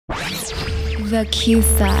The Q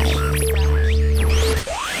side.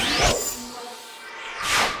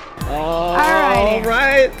 All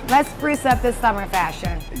right. Let's spruce up this summer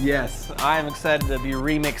fashion. Yes, I am excited to be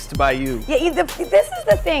remixed by you. Yeah, this is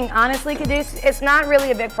the thing, honestly, Quddus, it's not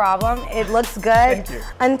really a big problem. It looks good Thank you.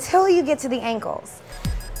 until you get to the ankles.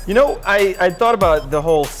 You know, I thought about the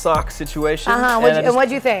whole sock situation. And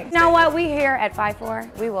what'd you think? You know what, we here at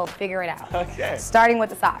 5'4", we will figure it out. Okay. Starting with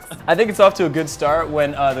the socks. I think it's off to a good start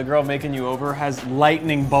when the girl making you over has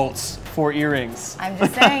lightning bolts for earrings. I'm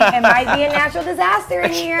just saying, it might be a natural disaster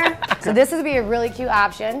in here. So this would be a really cute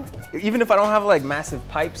option. Even if I don't have like massive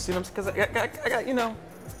pipes, you know, because I got, you know,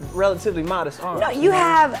 relatively modest arms. No, you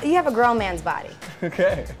have a grown man's body.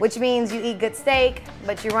 Okay. Which means you eat good steak,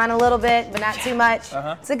 but you run a little bit, but not too much.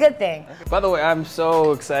 It's a good thing. By the way, I'm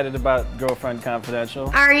so excited about Girlfriend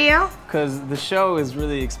Confidential. Are you? Because the show is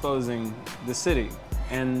really exposing the city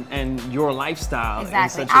and your lifestyle.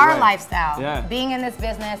 Exactly, in such a our way. lifestyle. Yeah. Being in this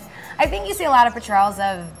business, I think you see a lot of portrayals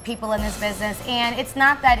of people in this business, and it's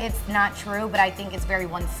not that it's not true, but I think it's very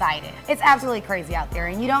one-sided. It's absolutely crazy out there,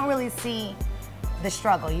 and you don't really see the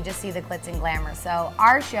struggle, you just see the glitz and glamour. So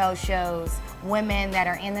our show shows women that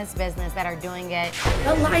are in this business that are doing it.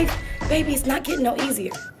 Your life, baby, it's not getting no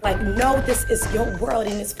easier. Like, no, this is your world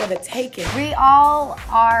and it's for the taking. We all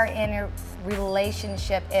are in a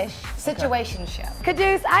relationship-ish, situationship.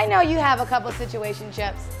 Quddus, I know you have a couple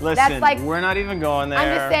situationships. Listen, that's like, we're not even going there.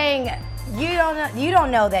 I'm just saying, you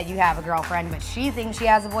don't know that you have a girlfriend, but she thinks she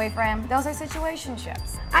has a boyfriend. Those are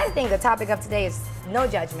situationships. I think the topic of today is no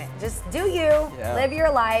judgment. Just do you, live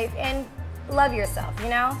your life, and love yourself, you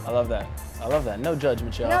know? I love that. I love that. No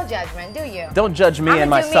judgment, y'all. No judgment, do you? Don't judge me and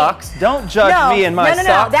my do me. socks. Don't judge me and my socks.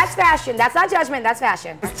 No, that's fashion. That's not judgment, that's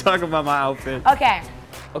fashion. Let's talk about my outfit. Okay.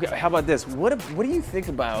 Okay, how about this? What do you think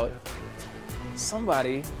about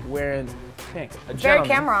somebody wearing pink? Very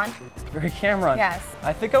Cameron. Very Cameron. Yes.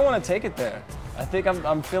 I think I want to take it there. I think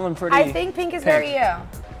I'm feeling pretty. I think pink is very you.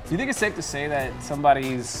 Do you think it's safe to say that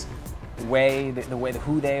somebody's way, the way that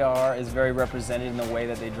who they are, is very represented in the way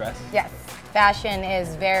that they dress? Yes. Fashion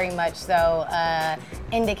is very much so an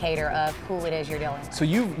indicator of who it is you're dealing with. So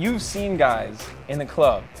you've seen guys in the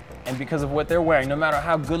club, and because of what they're wearing, no matter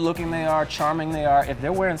how good looking they are, charming they are, if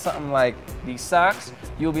they're wearing something like these socks,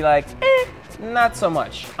 you'll be like, not so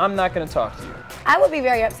much. I'm not gonna talk to you. I would be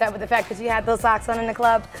very upset with the fact that you had those socks on in the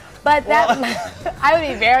club, but that, I would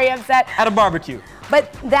be very upset. At a barbecue.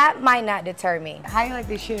 But that might not deter me. How do you like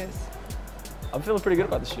these shoes? I'm feeling pretty good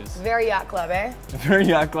about the shoes. Very yacht club, eh? Very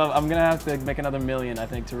yacht club. I'm gonna have to make another million, I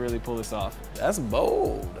think, to really pull this off. That's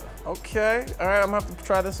bold. Okay, all right, I'm gonna have to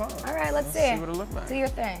try this on. All right, let's see. See what it looks like. Do your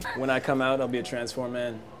thing. When I come out, I'll be a transformed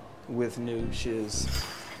man with new shoes.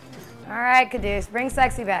 All right, Quddus, bring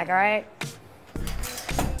sexy back, all right?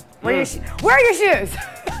 Where are your shoes?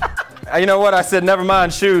 You know what, I said never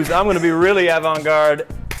mind shoes. I'm gonna be really avant-garde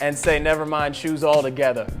and say never mind shoes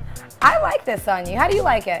altogether. I like this on you. How do you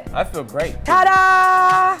like it? I feel great.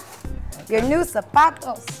 Ta-da! Your new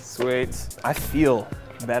zapatos. Sweet. I feel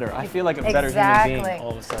better. I feel like a better human being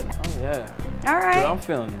all of a sudden. Oh yeah. All right. Dude, I'm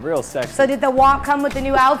feeling real sexy. So did the walk come with the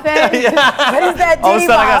new outfit? Yeah. What is that? All of a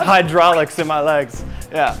sudden I got hydraulics in my legs.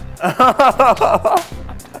 Yeah.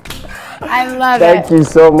 I love Thank you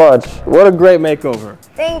so much. What a great makeover.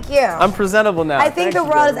 Thank you. I'm presentable now. I think the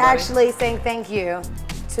world is everybody. actually saying thank you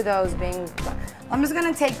to those being. I'm just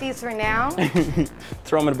gonna take these for now.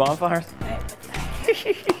 Throw them in bonfires.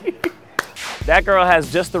 That girl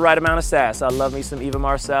has just the right amount of sass. I love me some Eva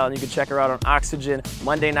Marcille, and you can check her out on Oxygen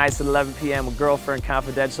Monday nights at 11 p.m. with Girlfriend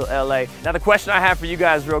Confidential LA. Now the question I have for you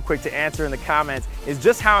guys real quick to answer in the comments is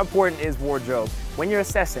just how important is wardrobe when you're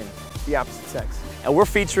assessing the opposite sex? And we're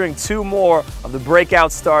featuring 2 more of the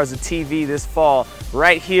breakout stars of TV this fall.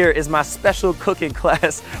 Right here is my special cooking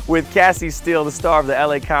class with Cassie Steele, the star of the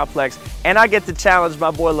LA Complex. And I get to challenge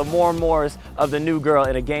my boy Lamar Morris of The New Girl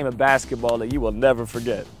in a game of basketball that you will never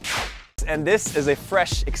forget. And this is a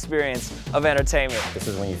fresh experience of entertainment. This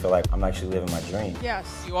is when you feel like I'm actually living my dream.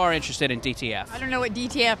 Yes. You are interested in DTF. I don't know what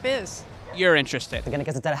DTF is. You're interested. Again, I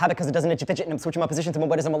guess it's out of habit because it doesn't itch you fidget and I'm switching my position to my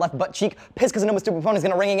butt is on my left butt cheek. Pissed because I know my stupid phone is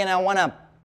gonna ring again and I wanna